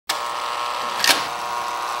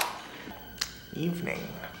Evening,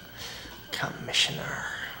 Commissioner.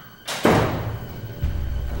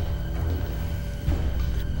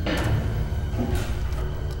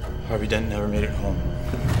 Harvey Dent never made it home.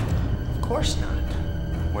 Of course not.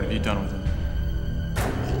 What have you done with him?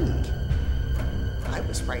 Me? I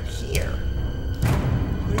was right here.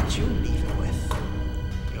 Who did you leave it with?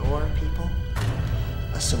 Your people?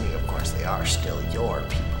 Assuming, of course, they are still your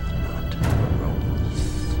people, not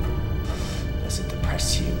Rhodey's. Does it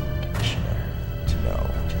depress you, Commissioner, to know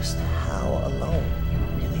just how alone you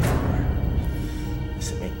really are?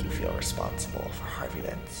 Does it make you feel responsible for Harvey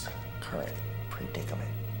Dent's current predicament?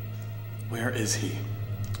 Where is he?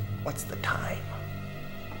 What's the time?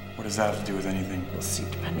 What does that have to do with anything? We'll see,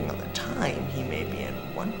 depending on the time, he may be in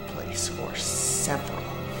one place or several.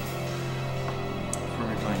 Before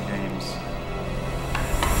we playing games,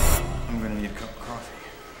 I'm gonna need a cup of coffee.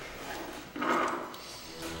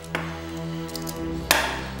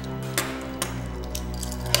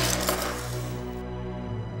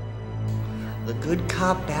 The good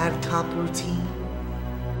cop, bad cop routine?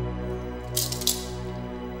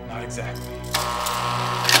 Not exactly.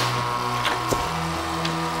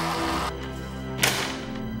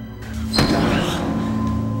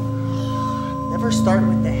 Never start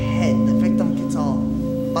with the head. The victim gets all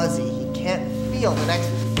fuzzy. He can't feel the next